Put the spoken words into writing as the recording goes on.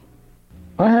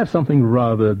I have something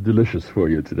rather delicious for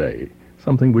you today,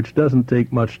 something which doesn't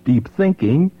take much deep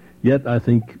thinking, yet I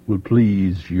think will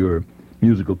please your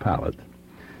musical palate.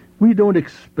 We don't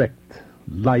expect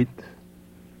light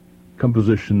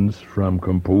compositions from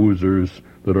composers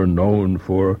that are known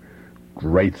for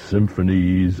great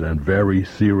symphonies and very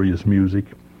serious music,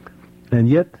 and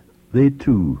yet they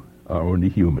too are only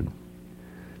human.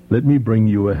 Let me bring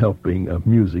you a helping of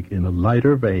music in a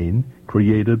lighter vein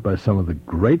created by some of the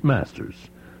great masters,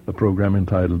 a program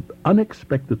entitled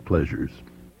Unexpected Pleasures.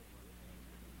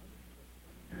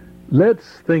 Let's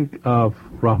think of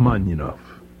Rachmaninoff.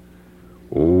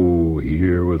 Oh,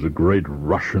 here was a great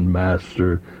Russian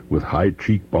master with high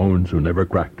cheekbones who never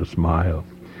cracked a smile.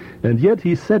 And yet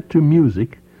he set to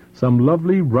music some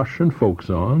lovely Russian folk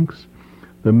songs,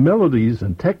 the melodies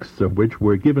and texts of which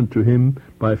were given to him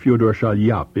by Fyodor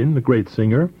Shalyapin, the great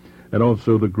singer, and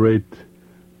also the great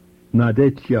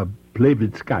Nadezhda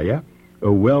Plevitskaya,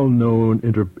 a well-known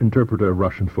interpreter of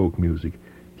Russian folk music.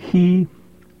 He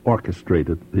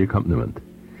orchestrated the accompaniment.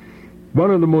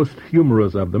 One of the most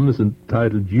humorous of them is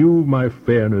entitled You, My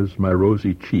Fairness, My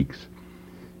Rosy Cheeks.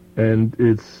 And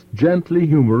it's gently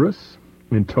humorous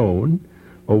in tone.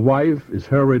 A wife is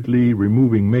hurriedly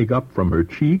removing makeup from her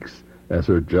cheeks as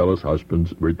her jealous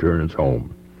husband returns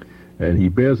home. And he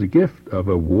bears a gift of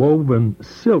a woven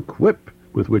silk whip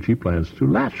with which he plans to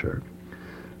lash her.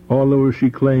 Although she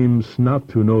claims not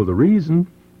to know the reason,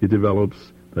 it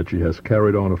develops that she has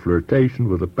carried on a flirtation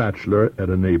with a bachelor at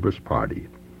a neighbor's party.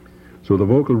 So the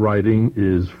vocal writing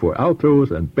is for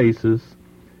altos and basses,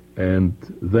 and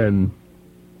then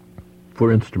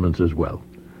for instruments as well.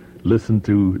 Listen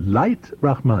to Light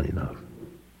Rachmaninoff.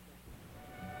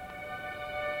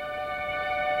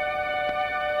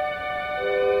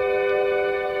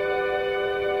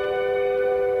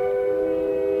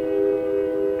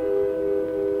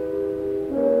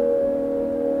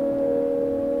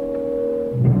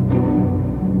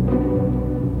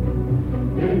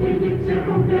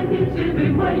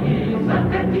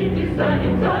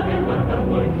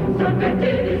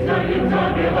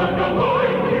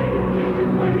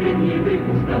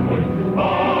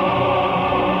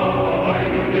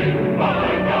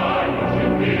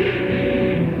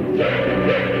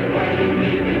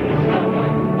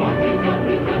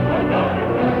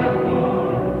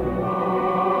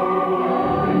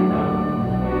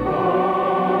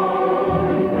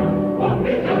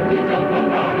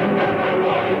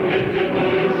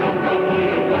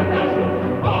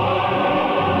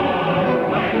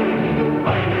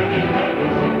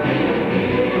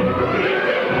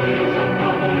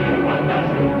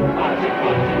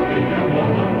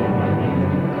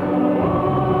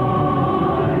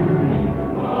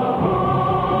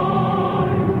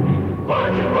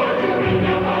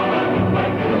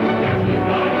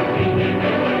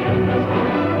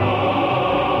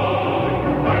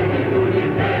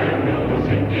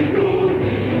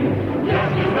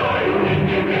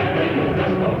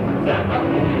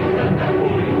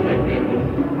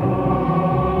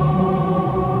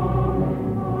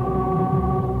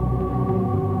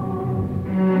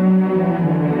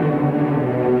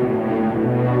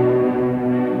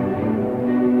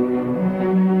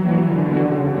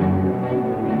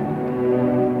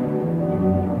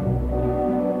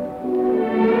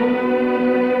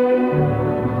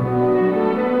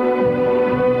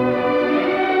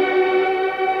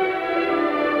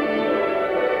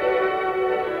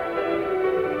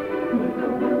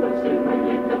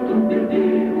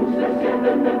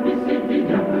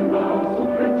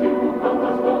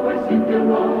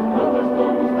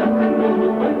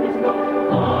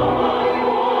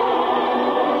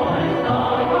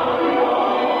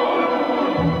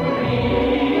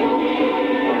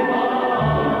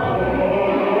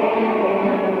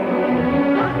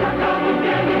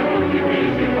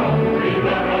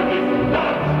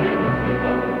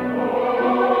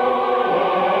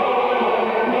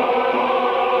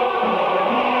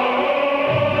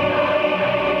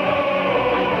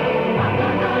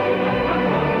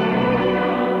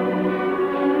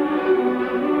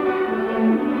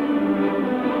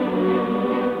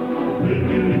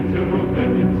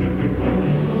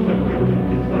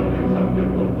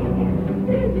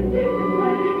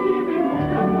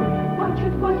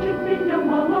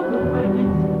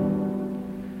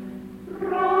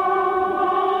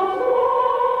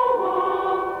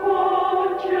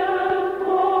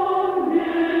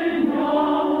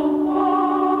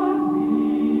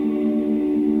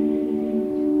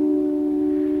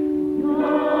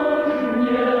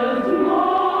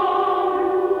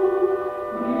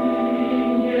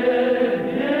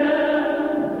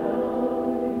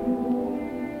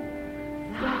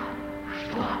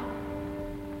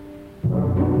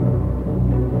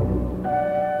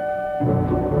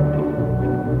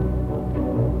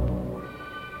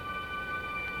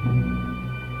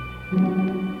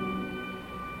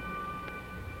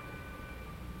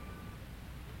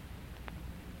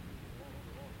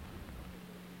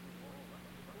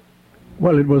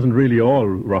 Well, it wasn't really all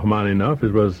Rachmaninoff.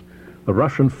 It was a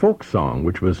Russian folk song,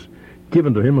 which was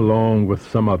given to him along with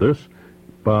some others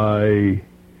by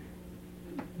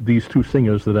these two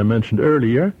singers that I mentioned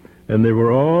earlier, and they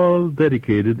were all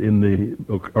dedicated in the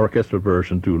orchestral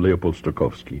version to Leopold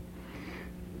Stokowski.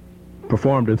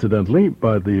 Performed, incidentally,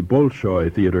 by the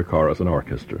Bolshoi Theater Chorus and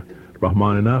Orchestra.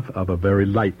 Rachmaninoff of a very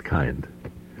light kind.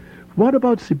 What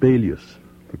about Sibelius,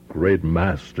 the great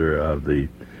master of the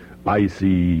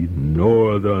icy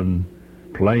northern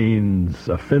plains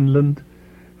of Finland?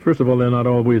 First of all, they're not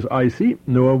always icy,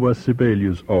 nor was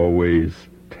Sibelius always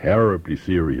terribly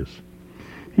serious.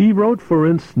 He wrote, for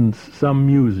instance, some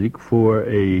music for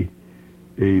a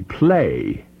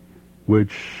play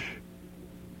which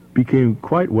became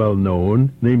quite well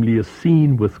known, namely A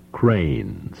Scene with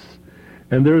Cranes.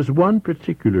 And there's one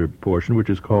particular portion which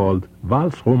is called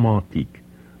Valse Romantique,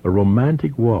 a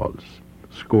romantic waltz,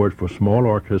 scored for small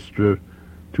orchestra,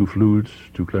 2 flutes,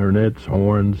 2 clarinets,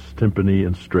 horns, timpani,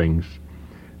 and strings,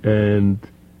 and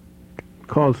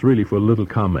calls really for a little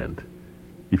comment.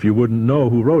 If you wouldn't know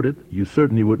who wrote it, you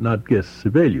certainly would not guess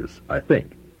Sibelius, I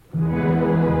think.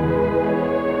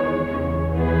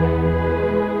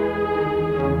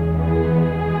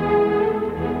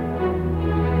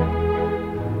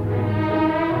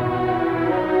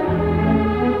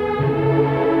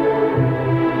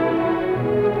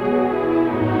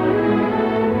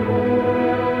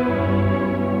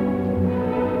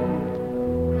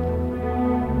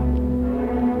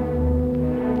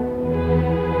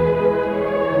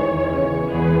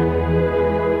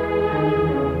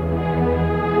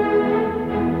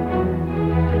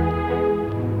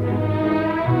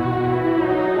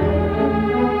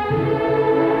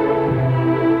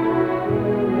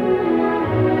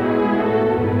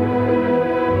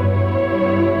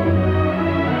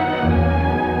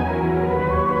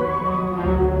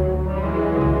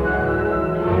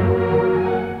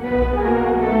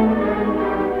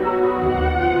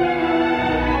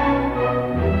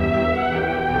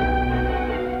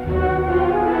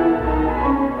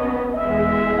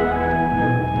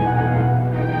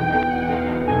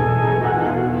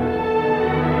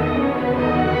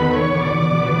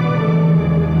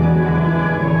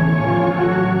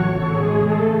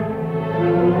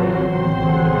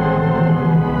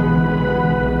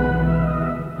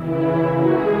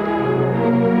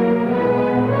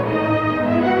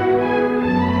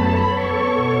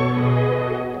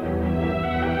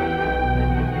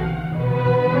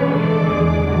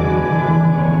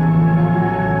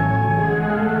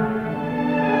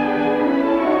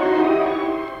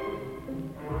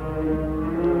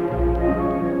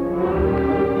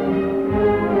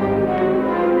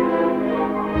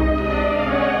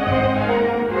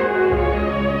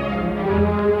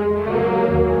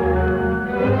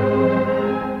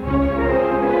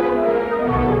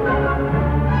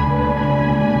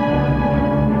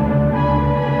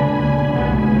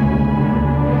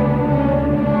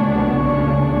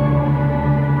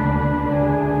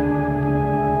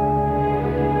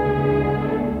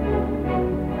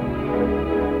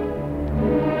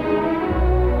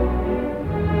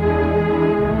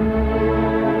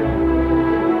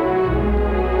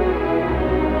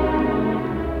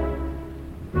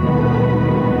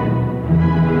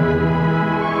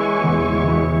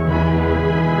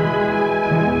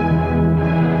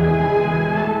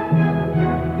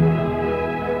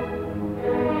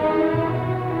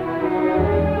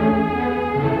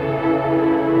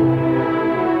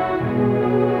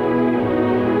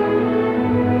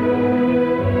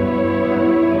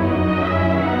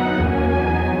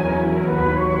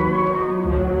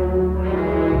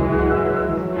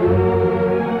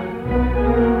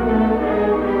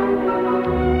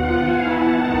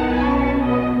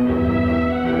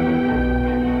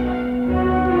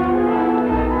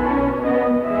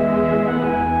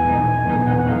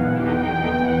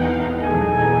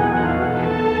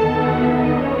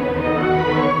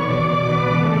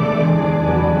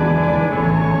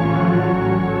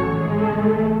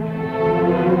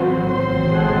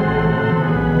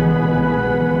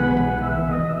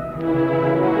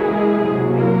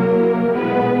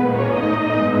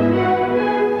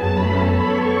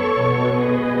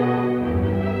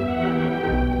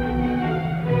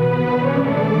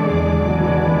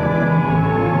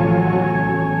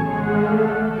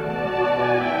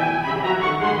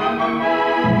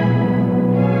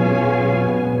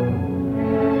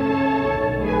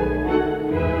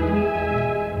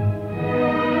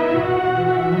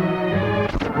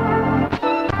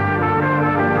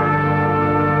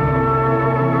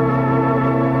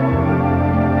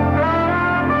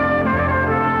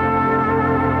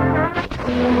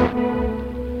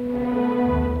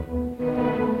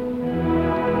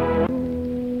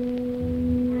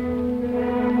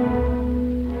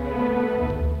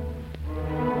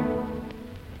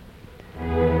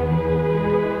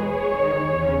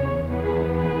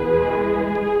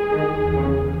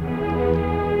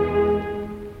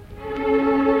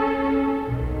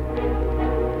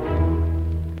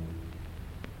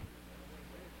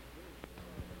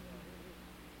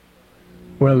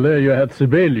 Well, there you had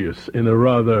Sibelius in a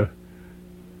rather,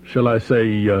 shall I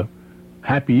say,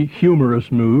 happy,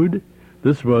 humorous mood.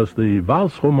 This was the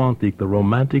Valse Romantique, the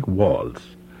Romantic Waltz,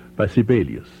 by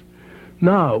Sibelius.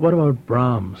 Now, what about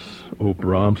Brahms? Oh,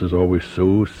 Brahms is always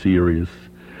so serious.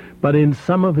 But in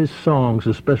some of his songs,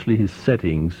 especially his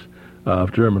settings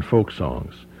of German folk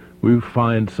songs, we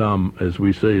find some, as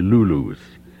we say, Lulus.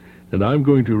 And I'm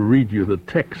going to read you the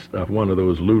text of one of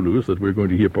those Lulus that we're going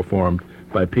to hear performed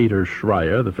by Peter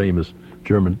Schreier, the famous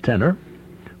German tenor.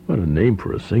 What a name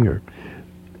for a singer.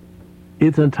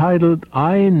 It's entitled,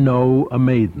 I Know a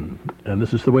Maiden, and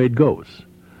this is the way it goes.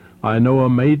 I know a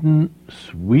maiden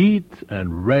sweet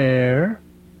and rare,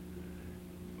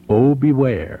 oh,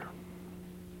 beware.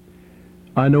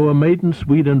 I know a maiden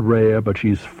sweet and rare, but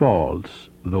she's false,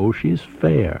 though she's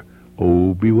fair,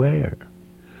 oh, beware.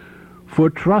 For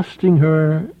trusting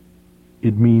her,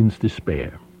 it means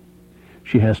despair.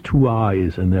 She has two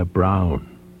eyes and they're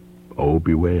brown, oh,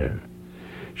 beware.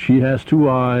 She has two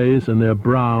eyes and they're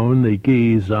brown, they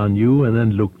gaze on you and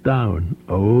then look down,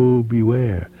 oh,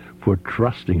 beware. For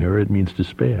trusting her, it means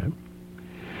despair.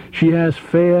 She has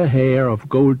fair hair of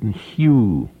golden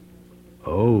hue,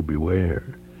 oh,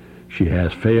 beware. She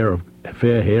has fair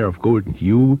hair of golden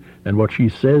hue, and what she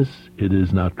says, it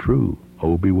is not true,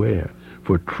 oh, beware.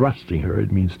 For trusting her,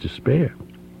 it means despair.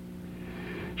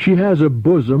 She has a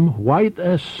bosom white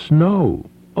as snow,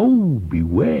 oh,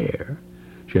 beware.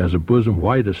 She has a bosom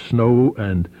white as snow,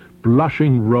 and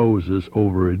blushing roses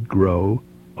over it grow,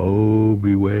 oh,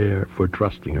 beware. For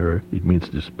trusting her, it means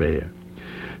despair.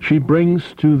 She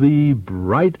brings to thee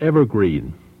bright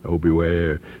evergreen, oh,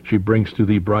 beware. She brings to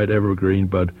thee bright evergreen,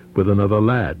 but with another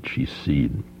lad she's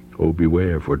seen, oh,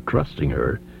 beware. For trusting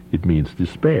her, it means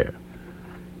despair.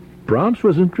 Brahms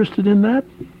was interested in that?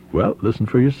 Well, listen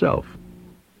for yourself.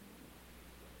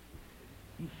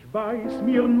 Ich weiß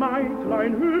mir,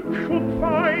 Meitlein, hübsch und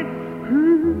fein,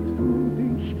 hüt du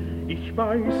dich. Ich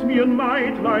weiß mir,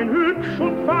 Meitlein, hübsch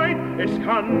und fein, es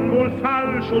kann wohl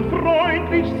falsch und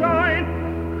freundlich sein.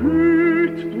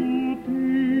 Hüt du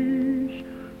dich,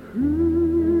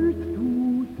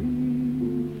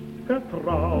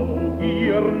 vertrau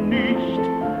ihr nicht,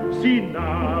 sie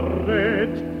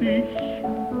narret dich.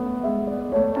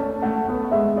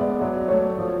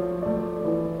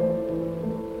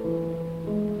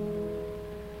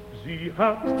 Sie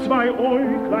hat zwei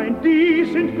Äuglein, die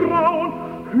sind braun,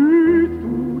 hüt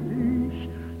du dich.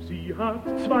 Sie hat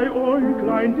zwei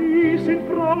Äuglein, die sind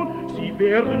braun, sie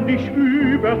werden dich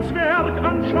übers Werk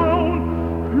anschauen.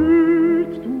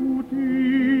 Hüt du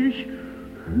dich,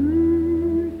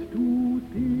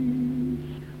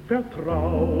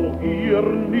 vertrau ihr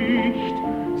nicht,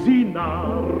 sie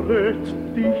narret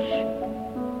dich.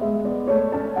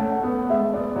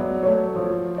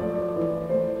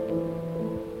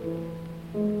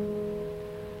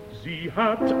 Sie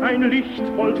hat ein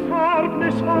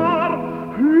lichtgoldfarbenes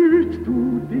Haar, hüt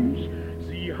du dich.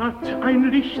 Sie hat ein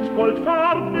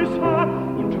lichtgoldfarbenes Haar,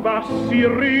 und was sie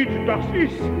redet, das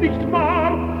ist nicht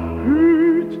wahr.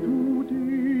 Hüt du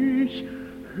dich,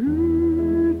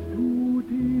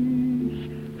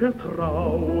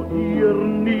 vertrau ihr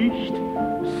nicht,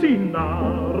 sie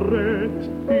narret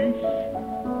dich.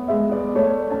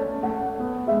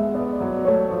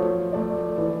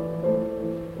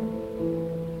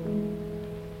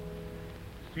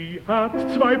 Sie hat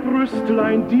zwei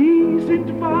Brüstlein, die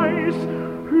sind weiß,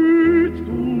 hüt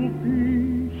du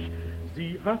dich.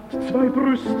 Sie hat zwei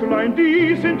Brüstlein,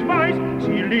 die sind weiß,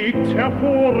 sie legt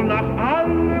hervor nach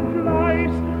allem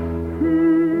Fleiß.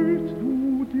 Hüt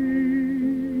du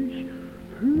dich,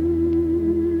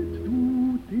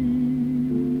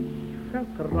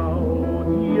 vertrau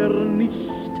ihr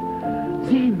nicht,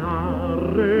 sie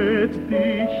narret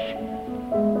dich.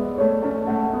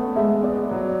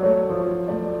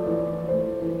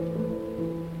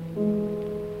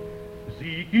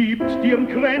 Gibt dir ein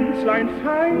Kränzlein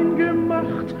fein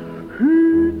gemacht,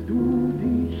 hüt du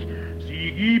dich.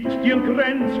 Sie gibt dir ein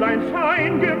Kränzlein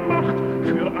fein gemacht,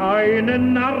 für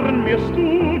einen Narren wirst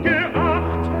du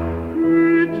geacht.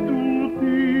 Hüt du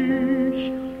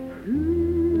dich,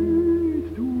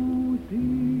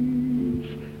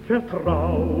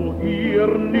 vertrau ihr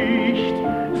nicht,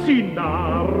 sie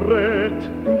narret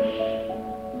dich.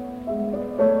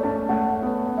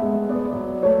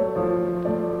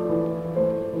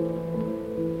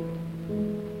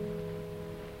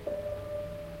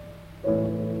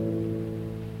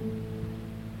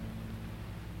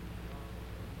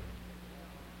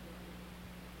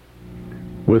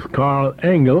 With Karl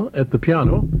Engel at the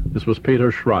piano, this was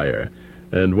Peter Schreier,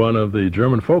 and one of the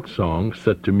German folk songs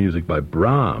set to music by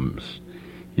Brahms.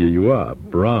 Here you are,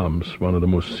 Brahms, one of the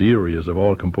most serious of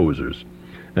all composers.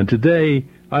 And today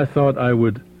I thought I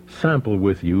would sample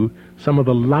with you some of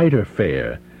the lighter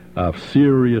fare of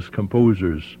serious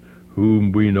composers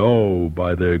whom we know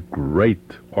by their great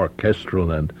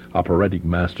orchestral and operatic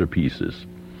masterpieces.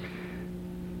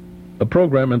 A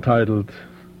program entitled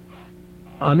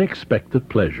Unexpected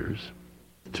Pleasures,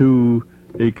 to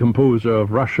a composer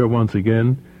of Russia once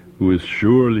again, who is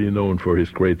surely known for his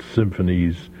great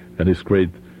symphonies and his great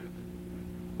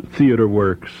theater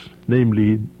works,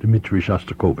 namely Dmitri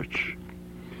Shostakovich.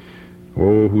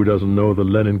 Oh, who doesn't know the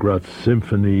Leningrad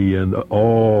Symphony and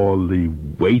all the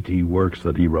weighty works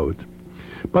that he wrote?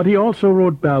 But he also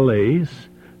wrote ballets,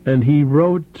 and he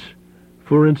wrote,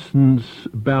 for instance,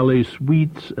 ballet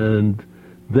suites, and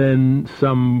then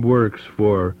some works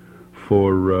for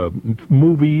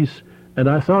movies, and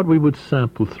I thought we would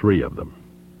sample three of them.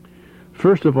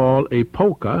 First of all, a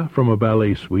polka from a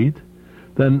ballet suite,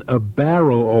 then a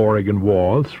barrel organ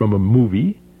waltz from a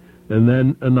movie, and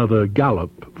then another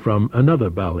gallop from another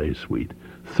ballet suite.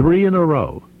 Three in a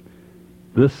row.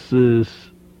 This is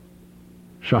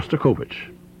Shostakovich.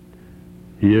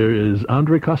 Here is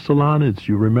Andrei Kostelanetz,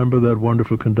 you remember that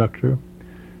wonderful conductor,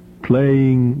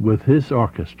 playing with his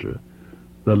orchestra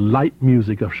the light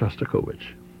music of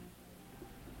Shostakovich.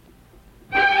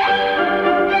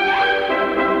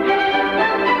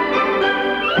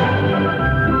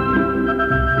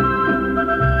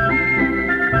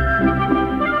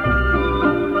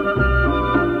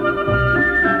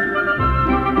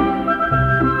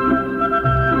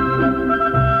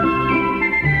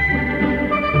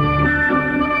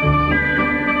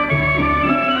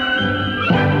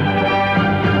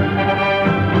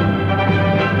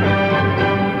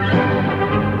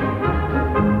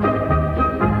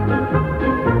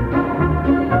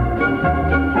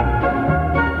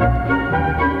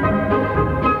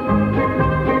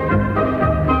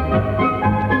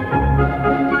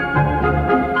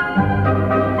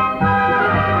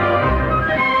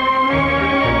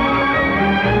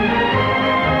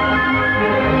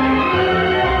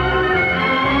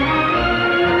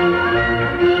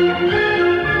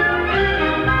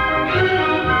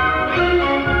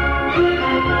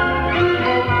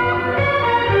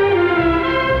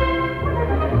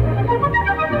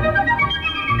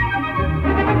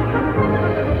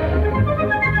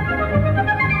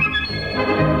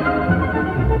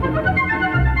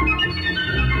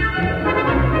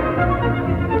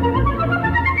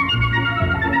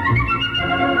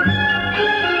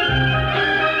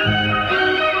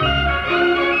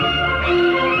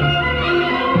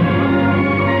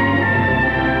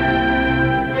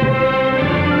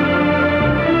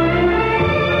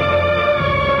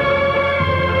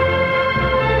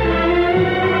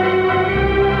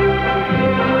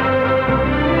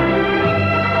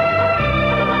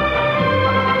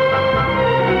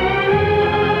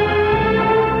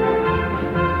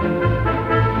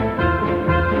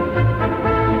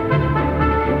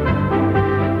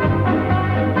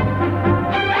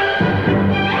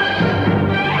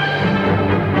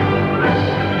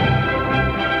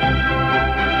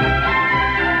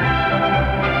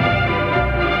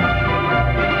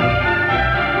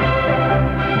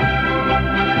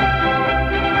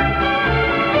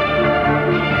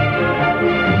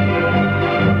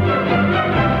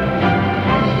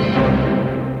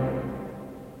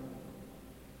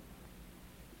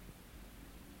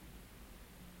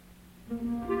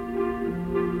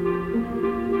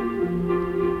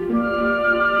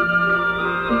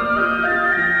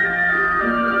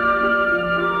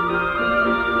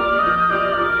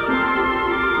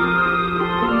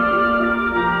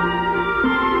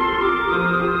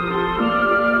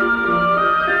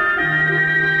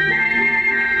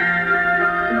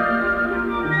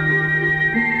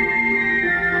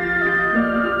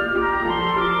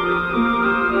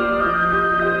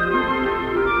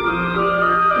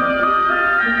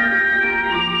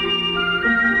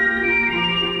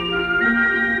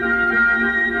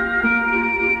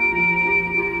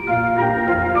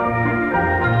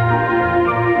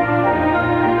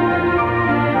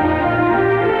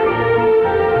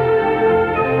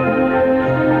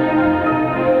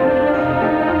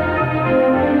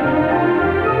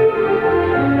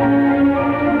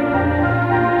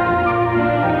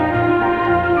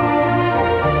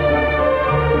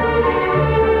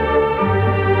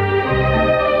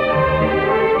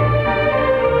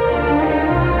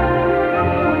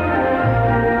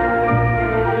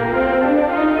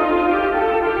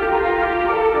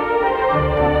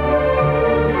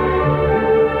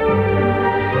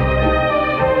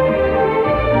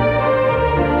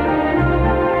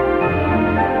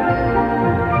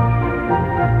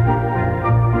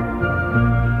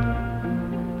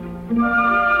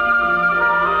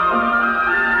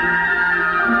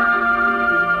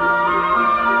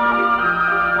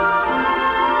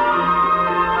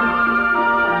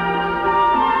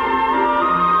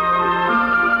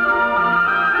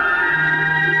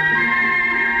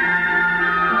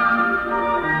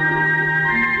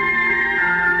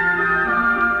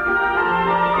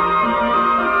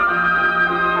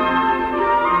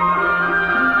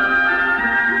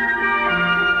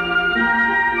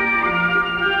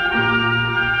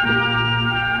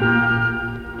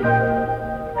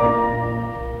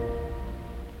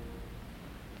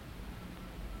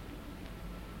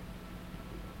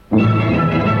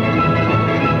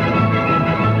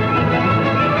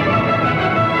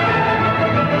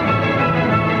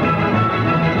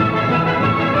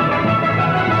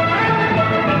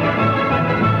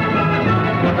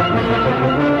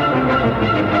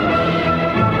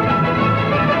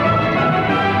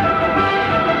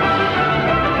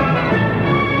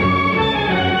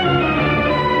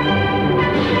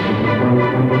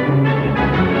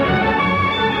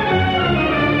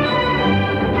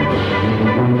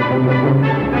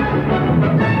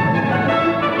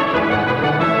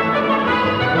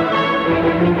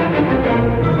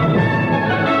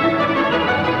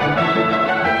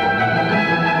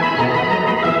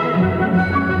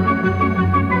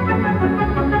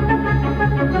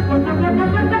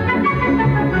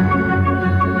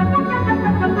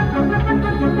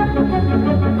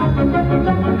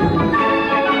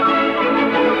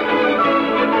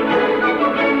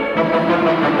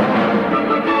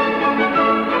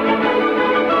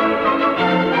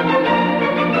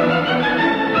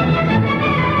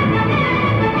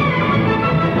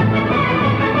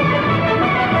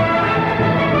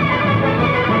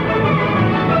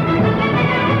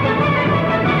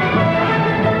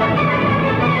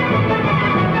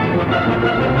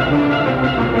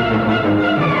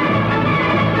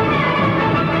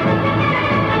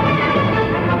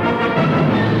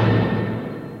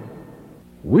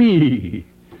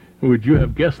 would you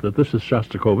have guessed that this is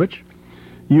Shostakovich?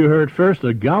 You heard first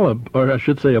a galop, or I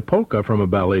should say a polka from a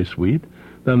ballet suite,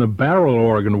 then the barrel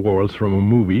organ waltz from a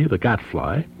movie, The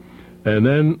Gadfly, and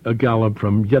then a galop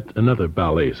from yet another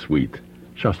ballet suite,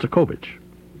 Shostakovich.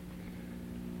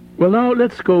 Well, now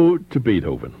let's go to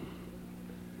Beethoven.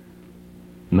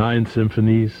 9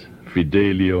 symphonies,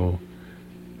 Fidelio,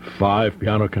 5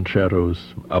 piano concertos,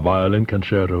 a violin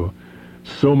concerto,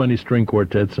 so many string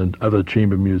quartets and other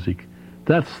chamber music.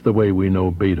 That's the way we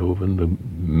know Beethoven, the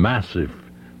massive,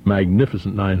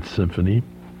 magnificent 9th Symphony.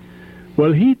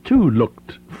 Well, he too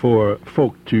looked for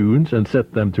folk tunes and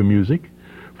set them to music.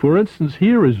 For instance,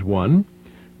 here is one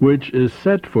which is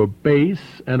set for bass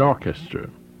and orchestra.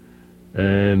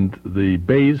 And the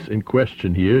bass in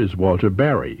question here is Walter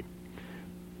Berry.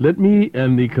 Let me,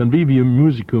 and the Convivium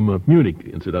Musicum of Munich,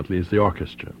 incidentally, is the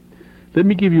orchestra. Let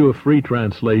me give you a free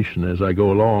translation as I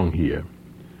go along here.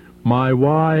 My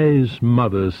wise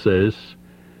mother says,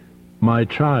 my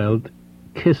child,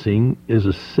 kissing is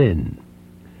a sin.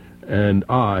 And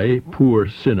I, poor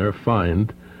sinner,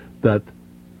 find that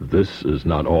this is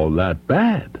not all that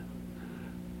bad.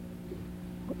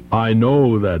 I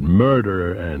know that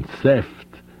murder and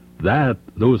theft,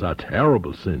 those are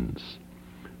terrible sins.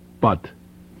 But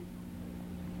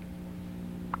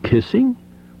kissing?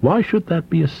 Why should that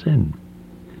be a sin?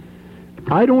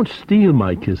 I don't steal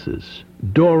my kisses.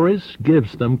 Doris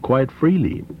gives them quite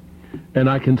freely. And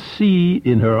I can see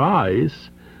in her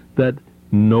eyes that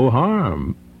no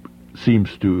harm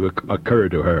seems to occur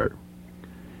to her.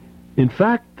 In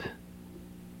fact,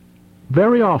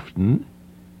 very often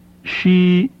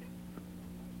she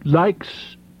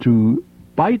likes to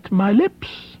bite my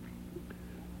lips.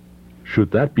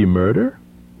 Should that be murder?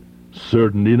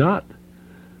 Certainly not.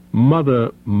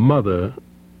 Mother,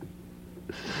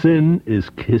 sin is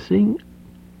kissing?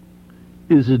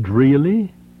 Is it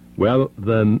really? Well,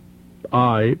 then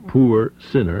I, poor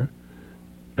sinner,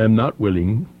 am not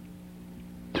willing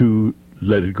to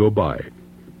let it go by.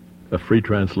 A free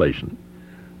translation.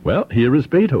 Well, here is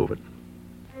Beethoven.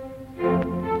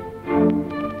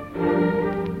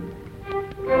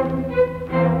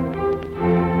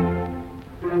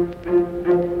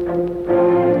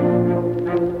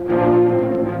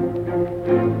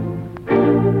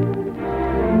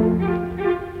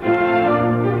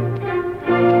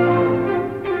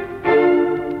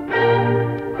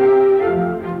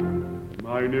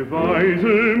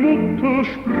 Weise Mutter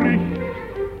spricht,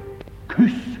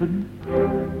 küssen,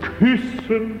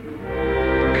 küssen,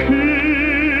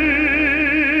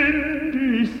 Kind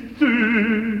ist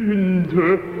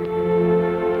Sünde.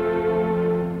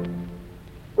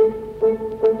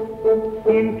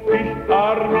 Und ich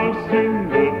armer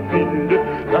Sünder finde,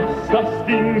 dass das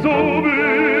Ding so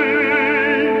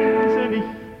böse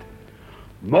nicht.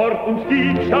 Mord und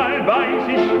Diebstahl weiß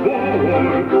ich wohl,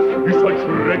 ist ein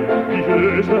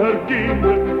schreckliches Ergehen,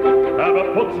 aber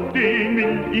trotzdem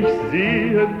will ich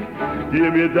sehen,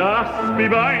 der mir das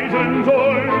beweisen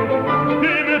soll,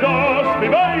 der mir das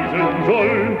beweisen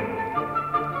soll.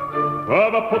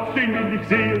 Aber trotzdem will ich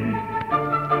sehen,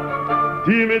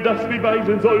 der mir das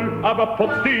beweisen soll, aber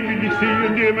trotzdem will ich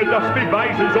sehen, der mir das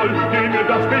beweisen soll, der mir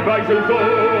das beweisen soll.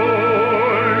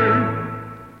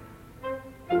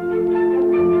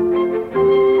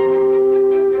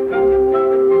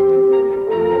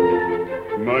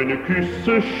 Meine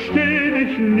Küsse steh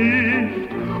ich nicht,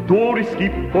 Doris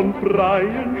gibt von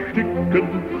freien Stücken,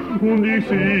 und ich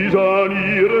seh's an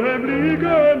ihrem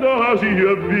Blicken, dass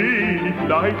ihr wenig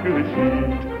Leid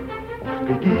geschieht. Oft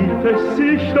begibt es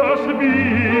sich, dass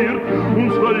wir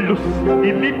unsere Lust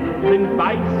die Lippen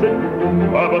beißen,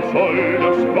 aber soll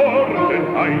das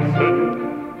Worten heißen?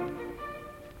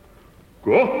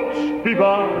 Gott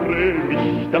bewahre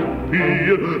mich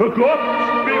dafür, Gott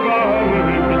bewahre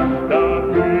mich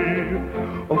dafür.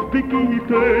 Oft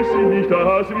begibt es sich,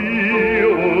 dass wir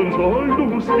unsere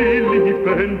Lust die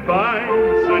Lippen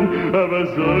beißen, aber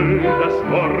soll das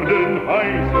Morden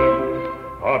heißen?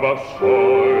 Aber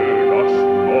soll das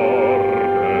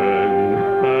Morden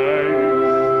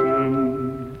heißen?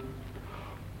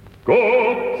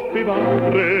 Gott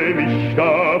bewahre mich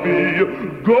dafür,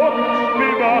 Gott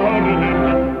bewahre mich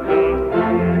dafür.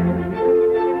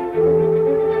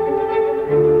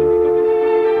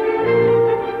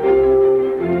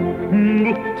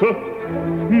 Mutter,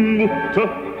 Mutter,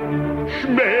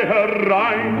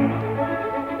 Schmähereien,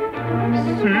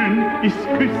 Sünd ist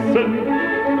Küssen,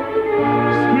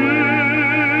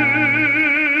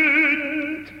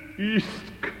 Sünd ist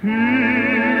Küssen.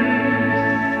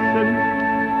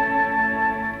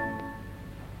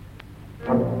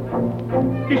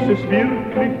 Ist es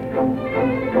wirklich?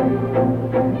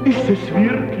 Ist es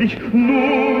wirklich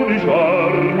nur ich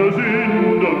arme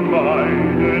Sünder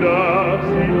meine, dass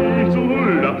ich zu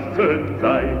lassen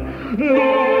sei?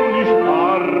 Nur ich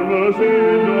arme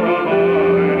Sünder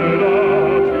meine,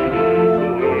 dass ich zu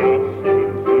lassen sei?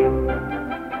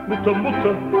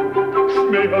 Mutter,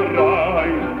 Schmäherei,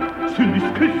 sündiges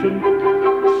Küssen,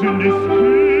 sündiges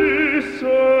Küssen.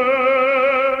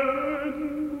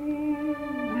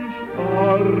 Ich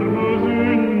arme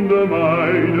Sünder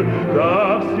meine,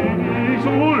 dass ich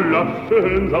zu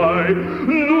lassen sei.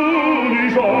 Nun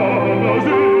ich arme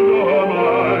Sünder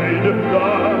meine,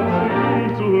 dass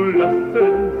ich zu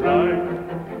lassen sei.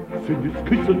 Sündiges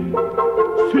Küssen,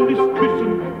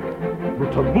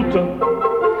 Mutter,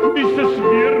 ist es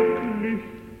wirklich?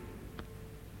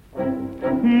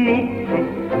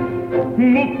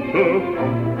 Mutter,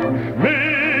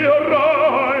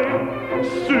 Schmäherei,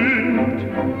 Sünd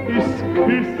ist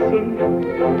Küssen.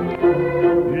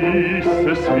 Ist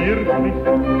es wirklich?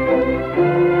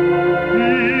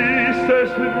 Ist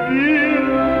es wirklich?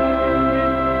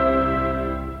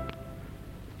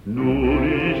 Nun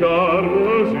ich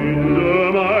arme Sünder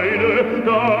meine,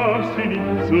 dass sie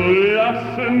nicht zu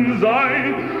lassen sei,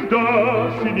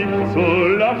 dass sie nicht zu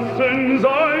lassen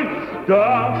sei,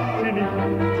 dass sie nicht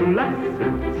zu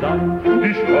lassen sei.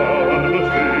 Ich arme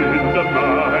Sünder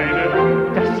meine,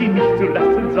 dass sie nicht zu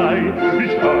lassen sei.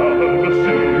 Ich arme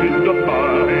Sünder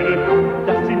meine,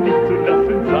 dass sie nicht zu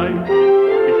lassen sei.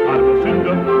 Ich arme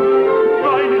Sünder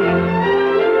meine nicht,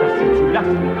 dass sie zu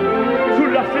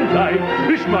lassen sei.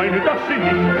 Ich meine, dass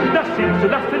sie zu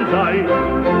lassen sei.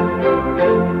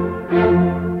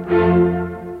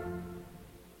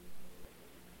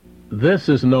 This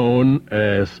is known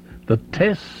as the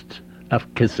test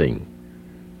of kissing.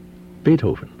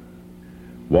 Beethoven,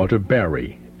 Walter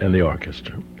Berry, and the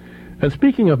orchestra. And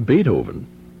speaking of Beethoven,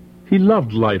 he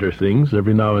loved lighter things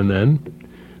every now and then.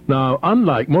 Now,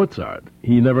 unlike Mozart,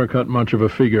 he never cut much of a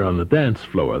figure on the dance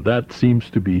floor. That seems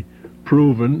to be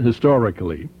proven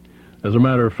historically. As a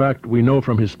matter of fact, we know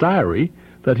from his diary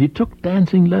that he took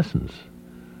dancing lessons.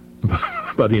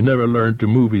 But he never learned to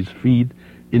move his feet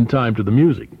in time to the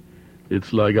music.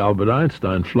 It's like Albert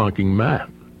Einstein flunking math.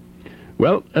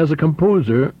 Well, as a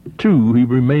composer, too, he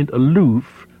remained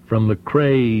aloof from the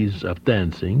craze of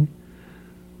dancing,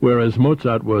 whereas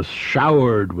Mozart was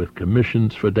showered with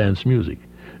commissions for dance music.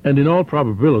 And in all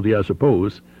probability, I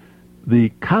suppose, the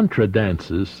contra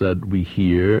dances that we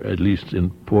hear, at least in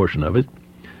portion of it,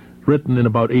 written in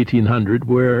about 1800,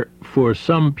 were for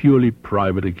some purely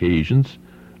private occasions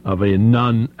of a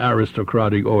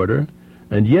non-aristocratic order,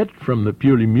 and yet from the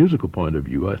purely musical point of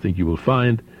view, I think you will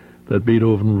find that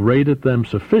Beethoven rated them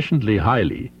sufficiently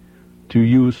highly to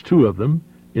use two of them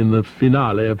in the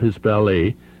finale of his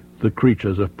ballet, The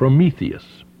Creatures of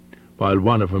Prometheus, while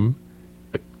one of them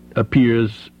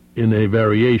appears in a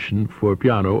variation for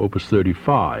piano, opus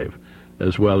 35,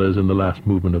 as well as in the last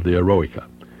movement of the Eroica.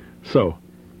 So,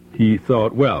 he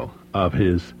thought well of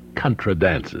his contra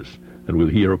dances, and we'll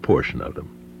hear a portion of them.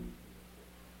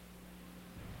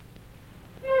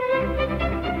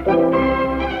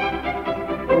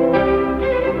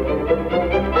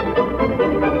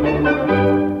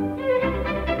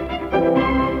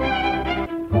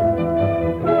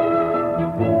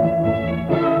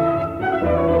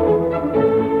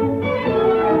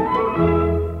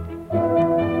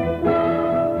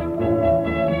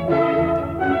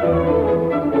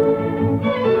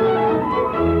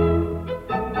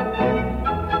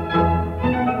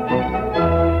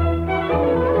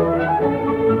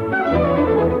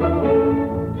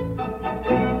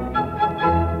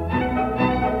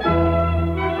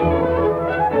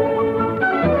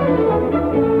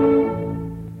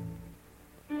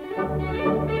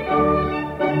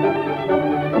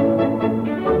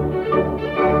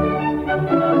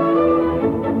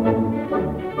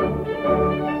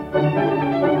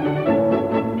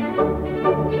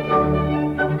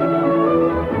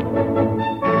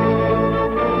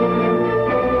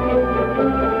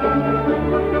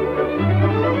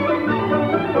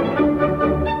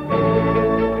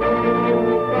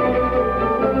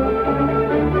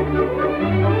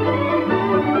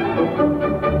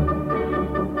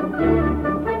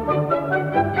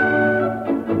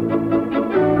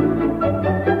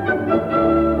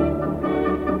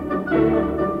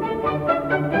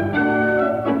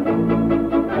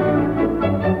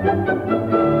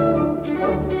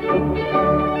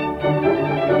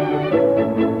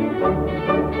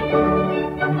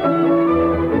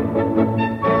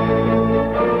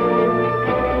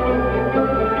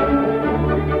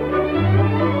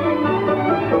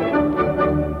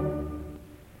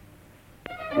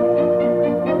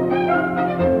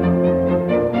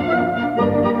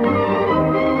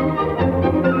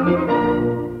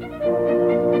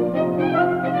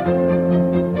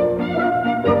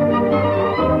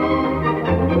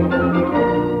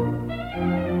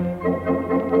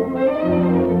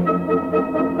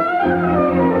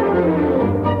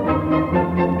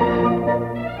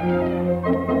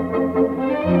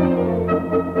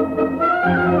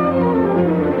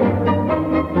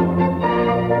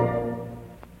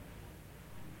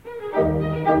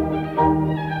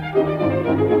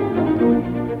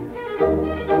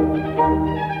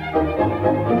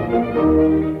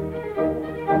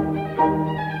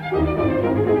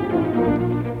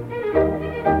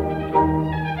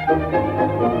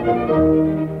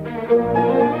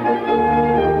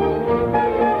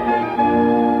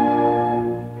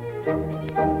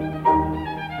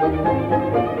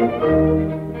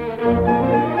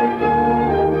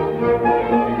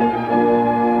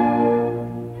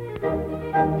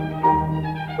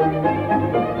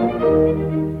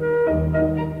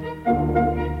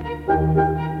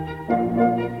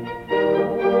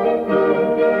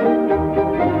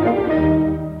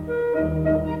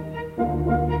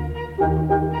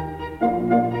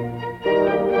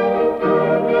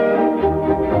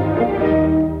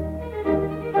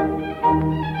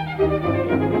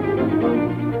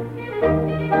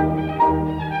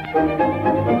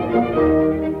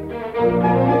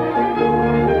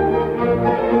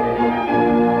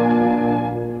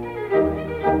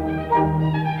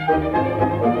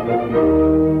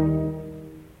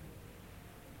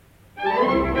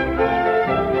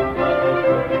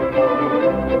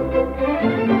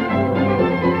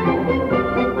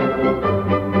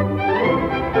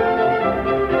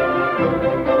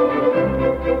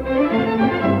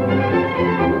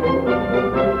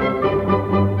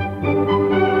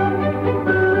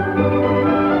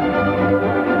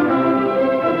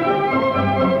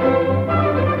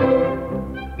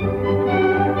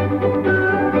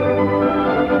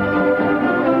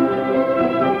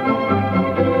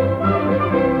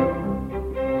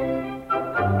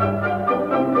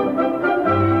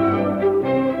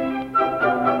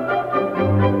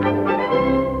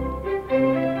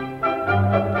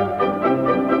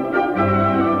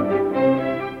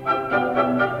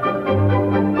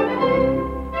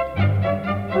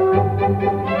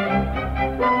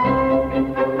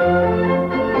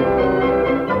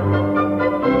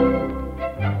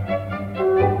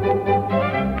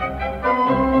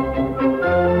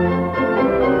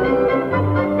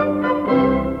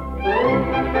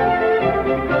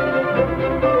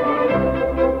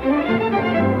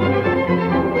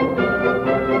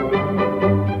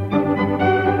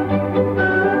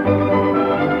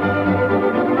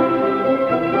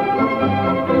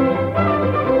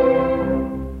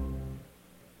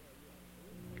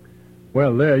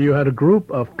 Well, there you had a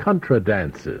group of country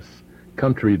dances,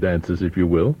 if you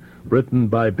will, written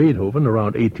by Beethoven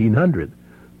around 1800.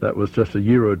 That was just a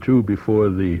year or two before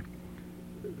the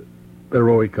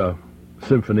Eroica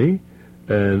Symphony,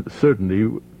 and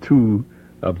certainly two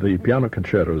of the piano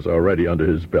concertos already under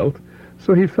his belt.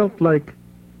 So he felt like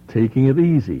taking it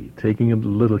easy, taking it a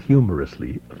little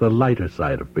humorously, the lighter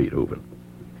side of Beethoven.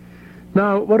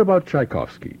 Now, what about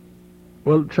Tchaikovsky?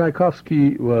 Well,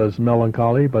 Tchaikovsky was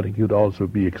melancholy, but he could also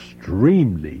be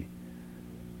extremely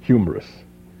humorous.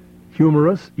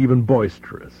 Humorous, even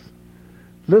boisterous.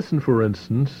 Listen, for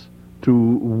instance, to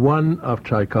one of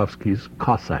Tchaikovsky's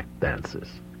Cossack dances.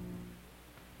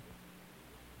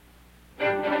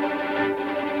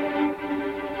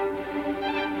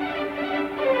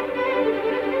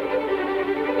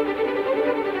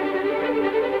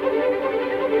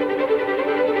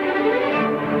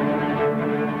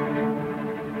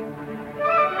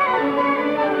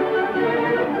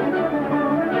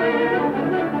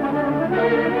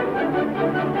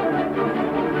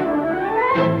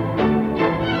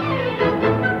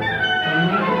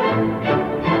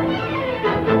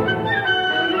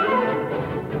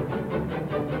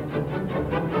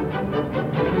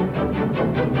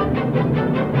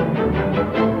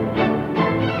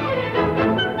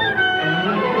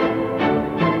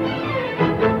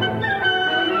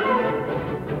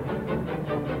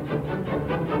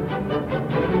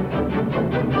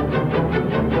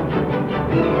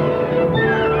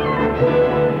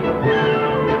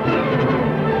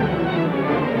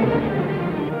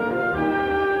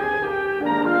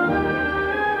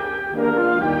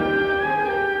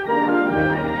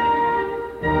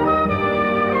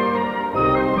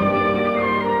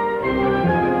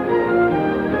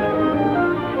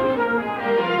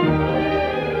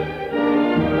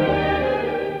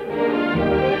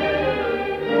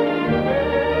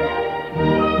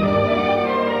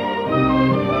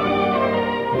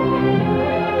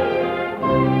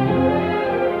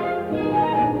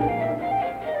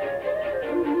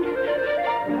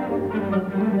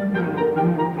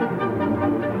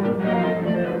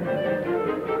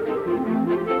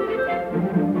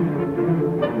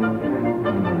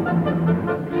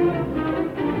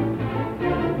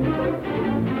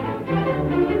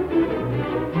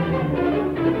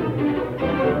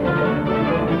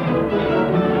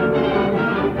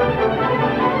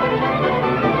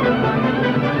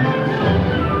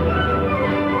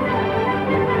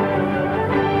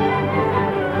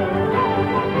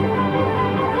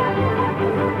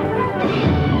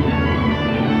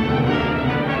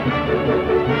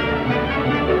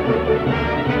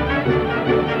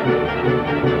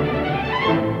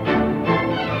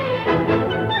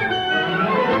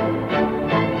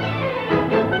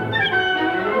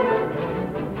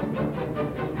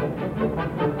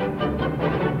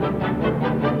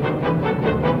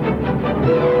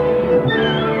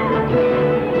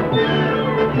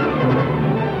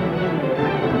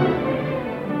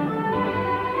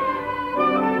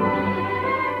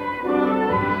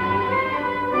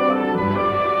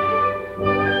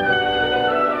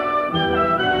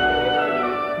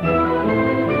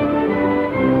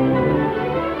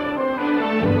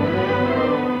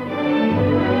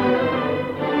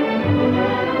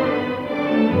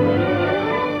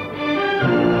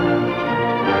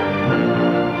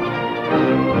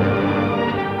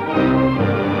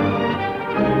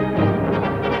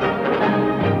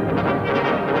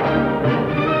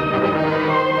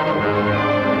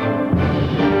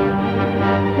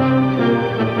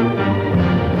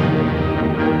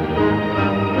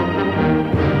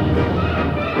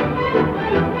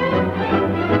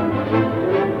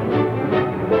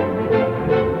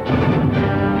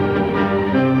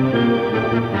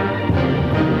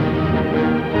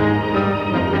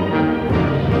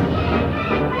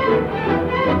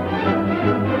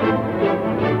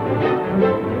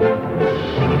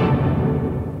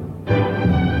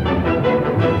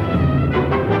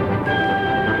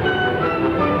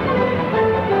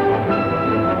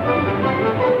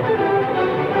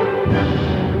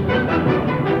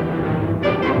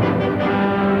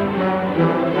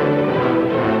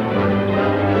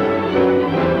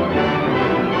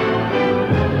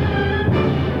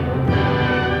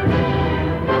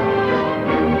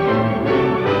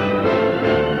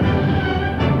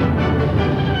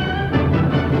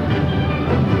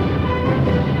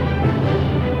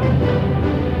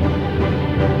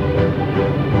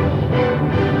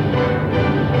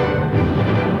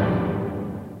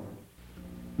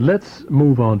 Let's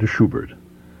move on to Schubert.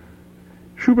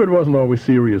 Schubert wasn't always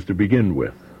serious to begin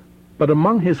with, but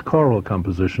among his choral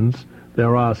compositions,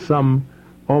 there are some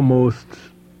almost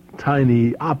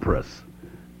tiny operas.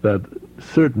 that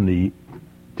certainly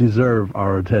deserve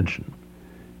our attention.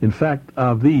 In fact,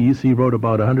 of these, he wrote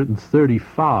about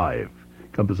 135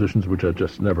 compositions which are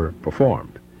just never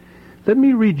performed. Let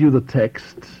me read you the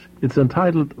text. It's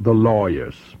entitled The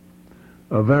Lawyers,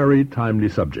 a very timely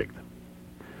subject.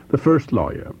 The first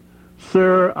lawyer.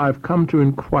 Sir, I've come to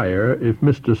inquire if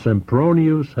Mr.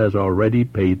 Sempronius has already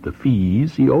paid the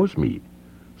fees he owes me.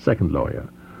 Second lawyer.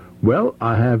 Well,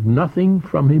 I have nothing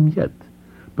from him yet,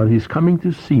 but he's coming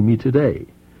to see me today.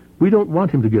 We don't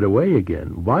want him to get away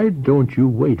again. Why don't you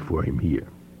wait for him here?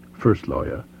 First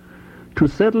lawyer. To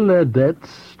settle their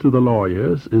debts to the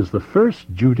lawyers is the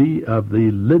first duty of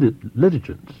the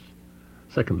litigants.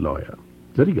 Second lawyer.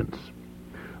 Litigants.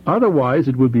 Otherwise,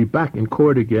 it will be back in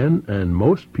court again, and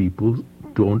most people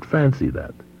don't fancy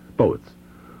that. Both.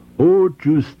 O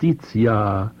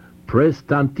justitia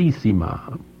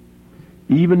prestantissima.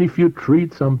 Even if you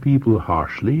treat some people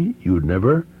harshly, you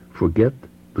never forget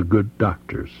the good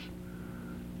doctors.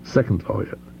 Second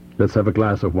lawyer. Let's have a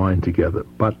glass of wine together.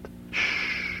 But,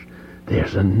 shh,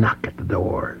 there's a knock at the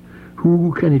door.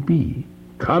 Who can it be?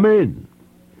 Come in.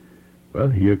 Well,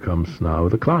 here comes now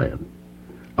the client.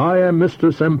 I am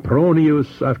Mr.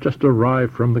 Sempronius. I've just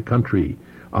arrived from the country.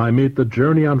 I made the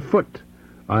journey on foot.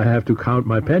 I have to count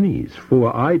my pennies,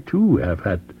 for I too have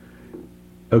had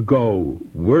a go,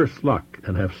 worse luck,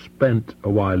 and have spent a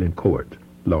while in court.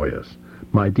 Lawyers.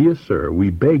 My dear sir, we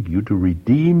beg you to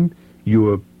redeem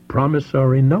your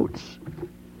promissory notes.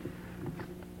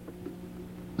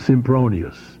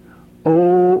 Sempronius.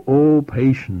 Oh,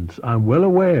 patience, I'm well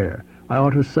aware I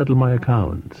ought to settle my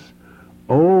accounts.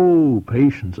 Oh,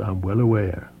 patience, I'm well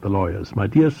aware. The lawyers. My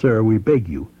dear sir, we beg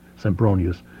you.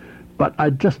 Sempronius. But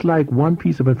I'd just like one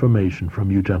piece of information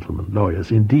from you gentlemen.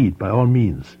 Lawyers. Indeed, by all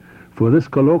means. For this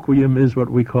colloquium is what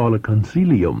we call a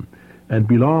concilium, and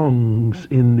belongs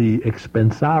in the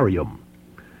expensarium.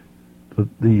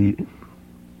 The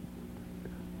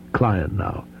client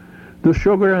now. The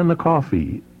sugar and the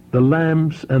coffee, the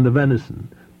lambs and the venison,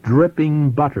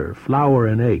 dripping butter, flour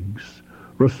and eggs,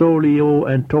 Rosolio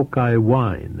and Tokai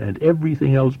wine, and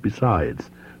everything else besides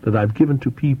that I've given to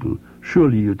people,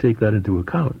 surely you take that into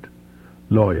account.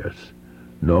 Lawyers.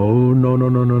 No,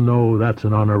 that's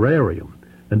an honorarium,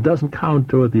 and doesn't count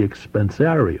toward the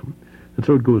expensarium. And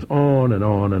so it goes on and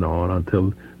on and on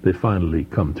until they finally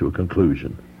come to a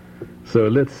conclusion. So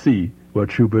let's see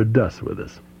what Schubert does with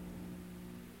this.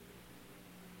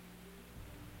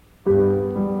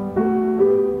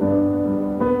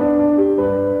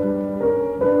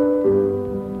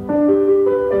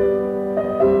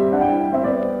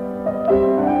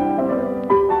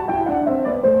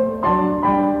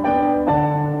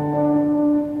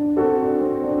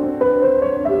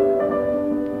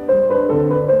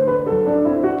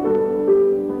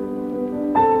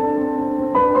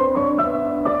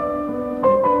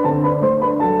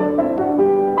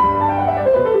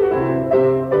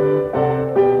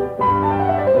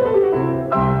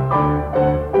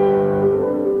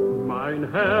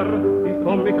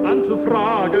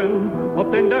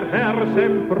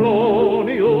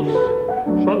 Sempronius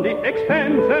schon die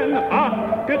Expensen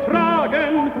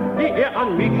abgetragen, die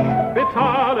an mich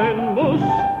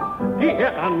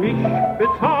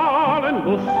bezahlen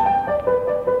muss,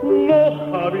 Noch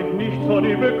hab ich nichts von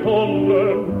ihm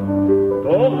bekommen,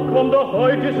 doch kommt er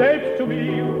heute selbst zu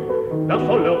mir, da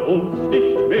soll uns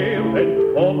nicht mehr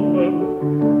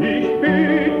entkommen. Ich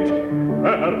bitt,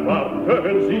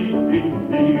 erwarten Sie in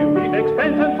mir, die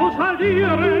Expensen zu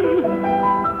saldieren,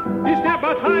 ist der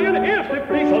Parteien erste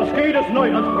Pflicht, sonst geht es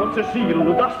neu ans Prozessieren,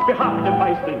 und das behagt dem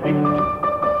Meister nicht.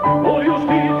 O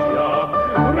Justitia,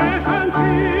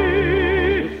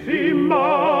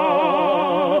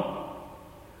 recentissima,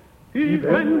 wie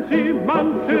wenn sie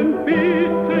manchen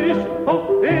bitte ist, auf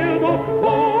der doch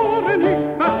vorher nicht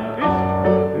vergisst.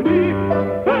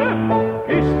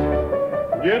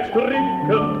 Jetzt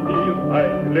trinken wir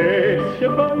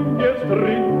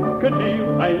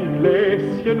ein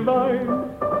Gläschen Wein,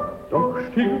 Doch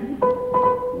still,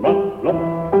 mach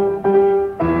noch,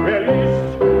 wer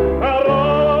ist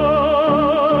herein?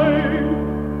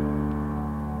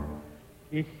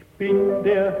 Ich bin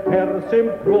der Herr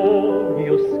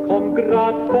Sempronius, komm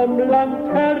grad vom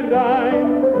Land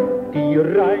herein. Die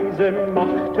Reise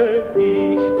machte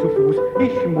ich zu Fuß,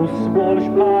 ich muss wohl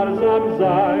sparsam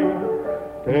sein.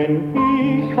 Denn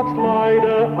ich hab's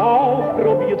leider auch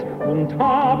probiert und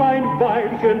hab ein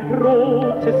Weilchen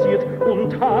prozessiert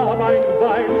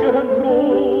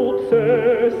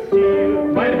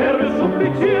Mein Herr will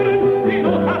supplizieren, die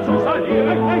Not hat zu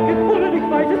sanieren. Ein Geduld,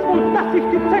 ich weiß es wohl, dass ich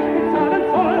die Zeche bezahlen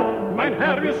soll. Mein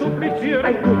Herr will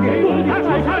supplizieren, die Not hat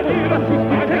zu sanieren.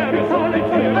 Mein Herr will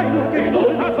supplizieren, die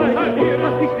Not hat zu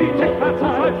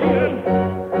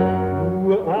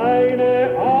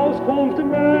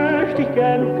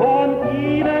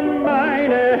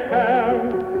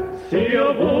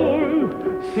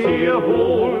sehr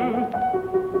wohl.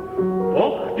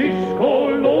 Doch das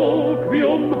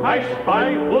Kolloquium heißt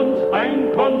bei uns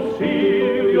ein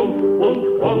Konzilium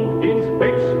und kommt ins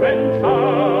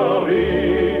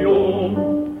Expensarium.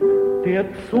 Der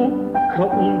Zucker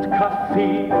und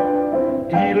Kaffee,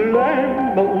 die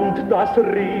Lämmer und das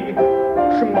Reh,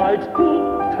 Schmalz,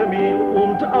 Buttermehl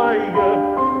und Eier,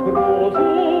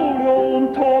 Rosole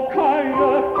und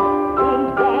Tokayer und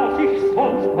was ich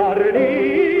sonst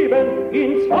daneben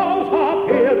ins Haus hab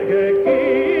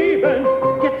hergegeben.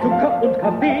 Der Zucker und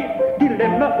Kaffee, die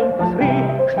Lämmer und das Reh,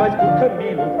 Schmalz,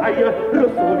 Buttermehl und Eier,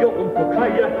 Rosole und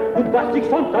Tokayer und was ich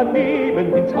sonst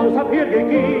daneben ins Haus hab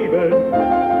hergegeben.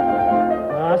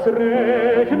 Das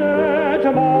rechnet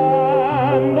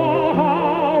man doch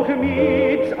auch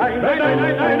mit ein. Nein, nein,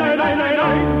 nein, nein, nein, nein, nein,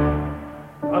 nein.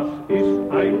 Das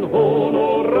ist ein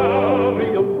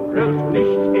Honorarium, führt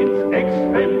nicht ins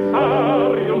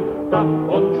Expensarium.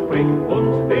 Davon spricht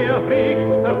uns der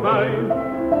Richter bei.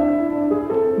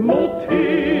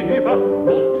 Motiva,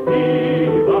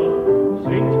 Motiva,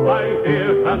 sind bei der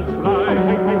Kanzlei.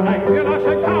 Wir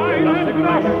lassen keinen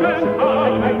Groschen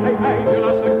fahren, wir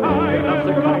lassen keinen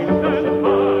Groschen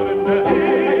fahren, der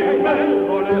Himmel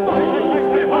wolle uns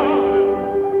bewahren.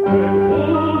 Denn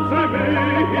unsere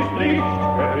Mühe ist nicht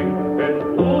gering, denn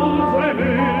unsere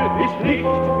Mühe ist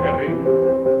nicht gering.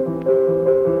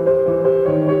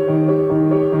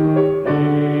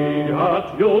 Die hat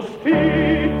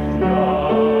Justitia,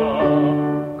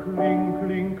 kling,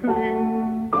 kling, kling,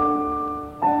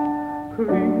 kling,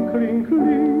 kling, kling, kling, kling, kling.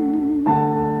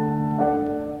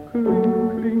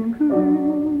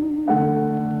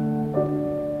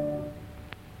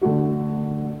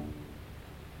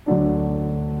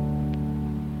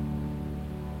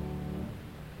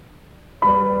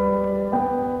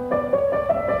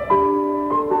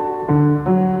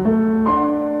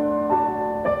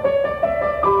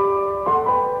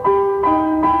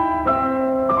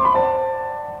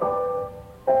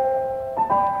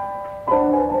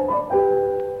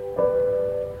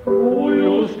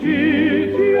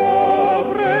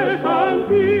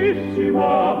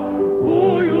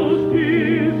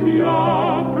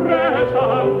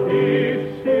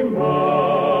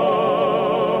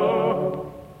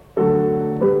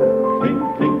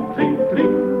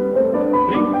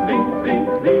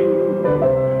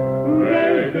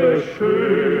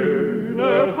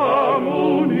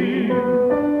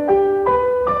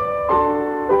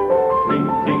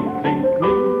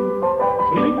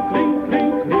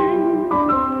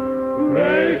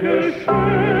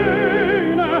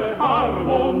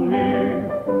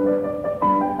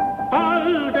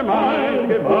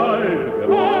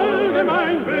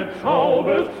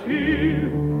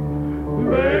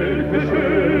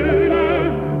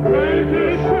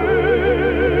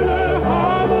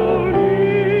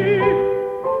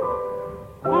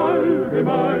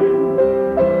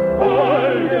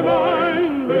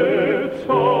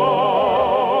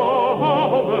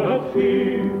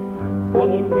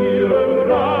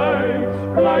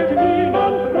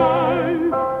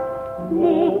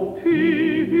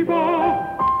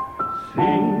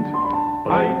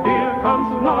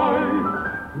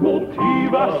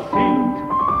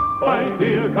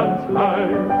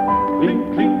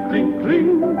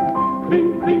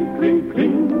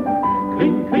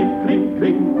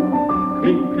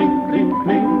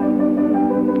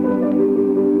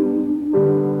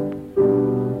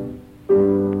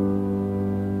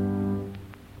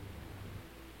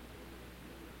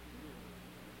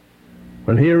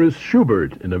 And here is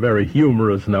Schubert in a very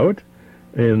humorous note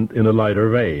and in a lighter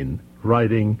vein,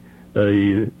 writing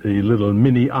a little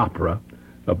mini opera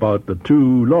about the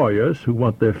two lawyers who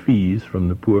want their fees from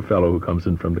the poor fellow who comes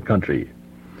in from the country.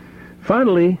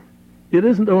 Finally, it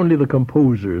isn't only the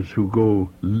composers who go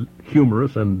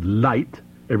humorous and light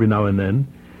every now and then.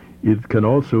 It can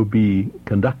also be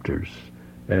conductors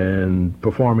and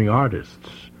performing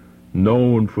artists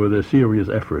known for their serious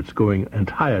efforts going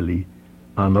entirely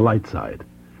on the light side.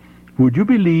 Would you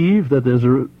believe that there's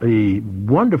a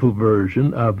wonderful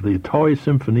version of the Toy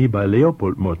Symphony by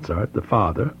Leopold Mozart, the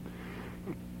father,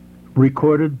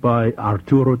 recorded by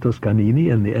Arturo Toscanini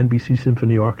and the NBC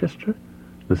Symphony Orchestra?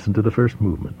 Listen to the first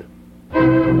movement.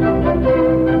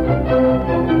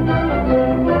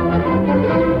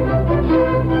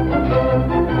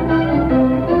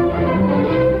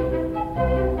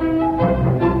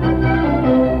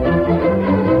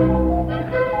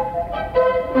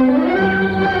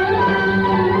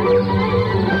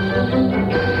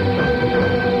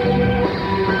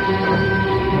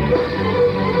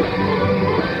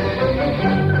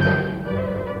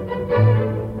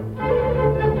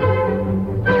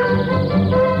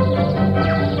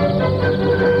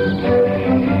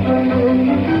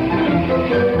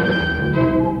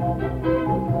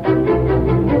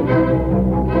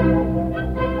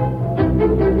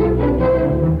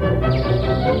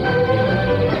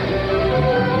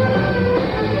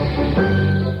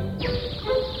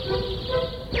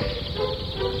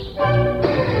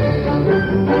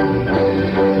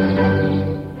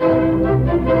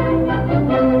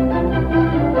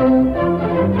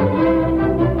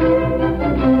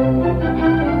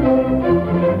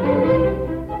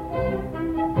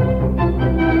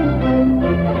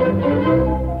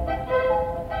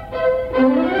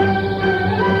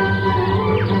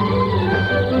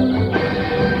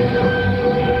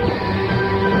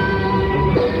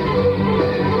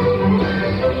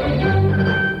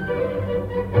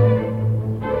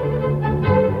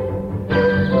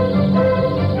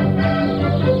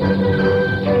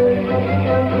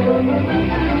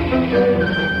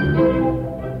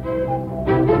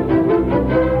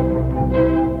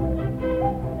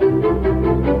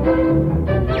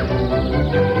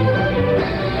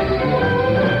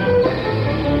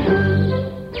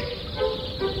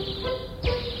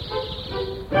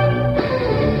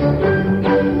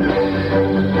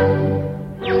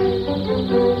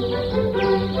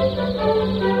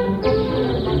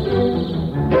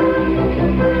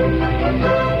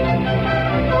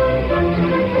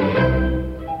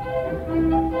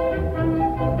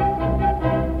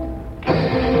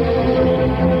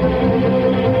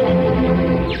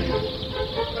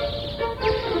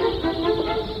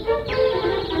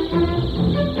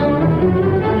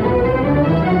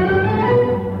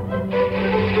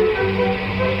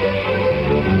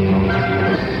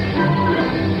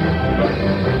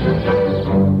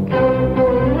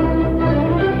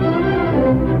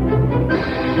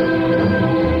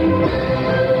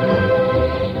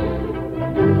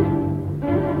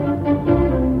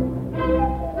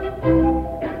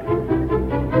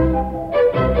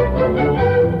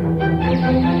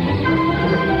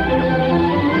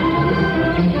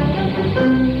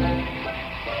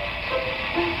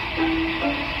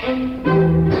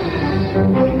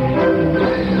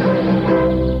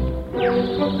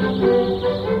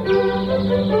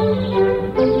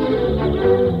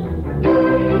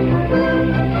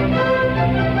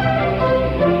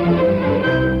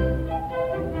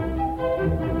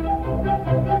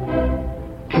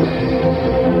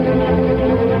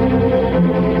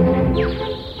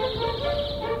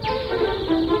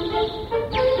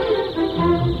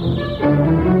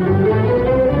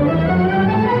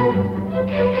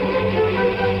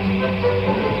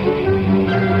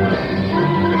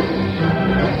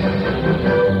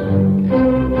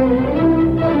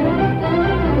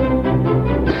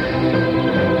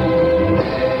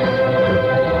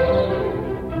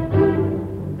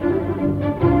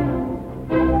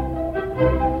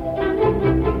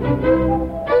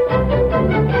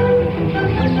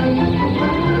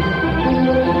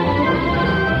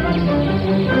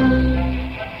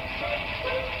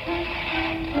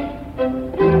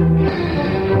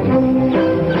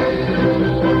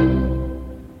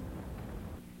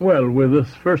 Well, with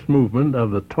this first movement of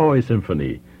the Toy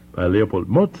Symphony by Leopold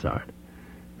Mozart,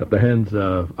 at the hands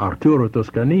of Arturo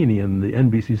Toscanini and the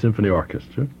NBC Symphony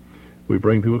Orchestra, we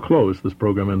bring to a close this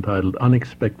program entitled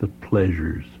Unexpected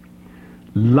Pleasures.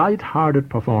 Light-hearted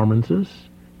performances,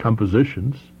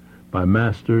 compositions by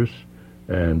masters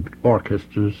and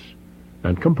orchestras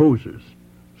and composers,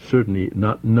 certainly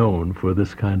not known for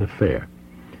this kind of fare.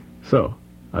 So,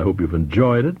 I hope you've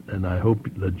enjoyed it, and I hope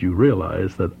that you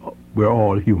realize that we're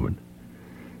all human.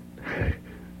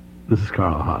 This is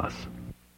Carl Haas.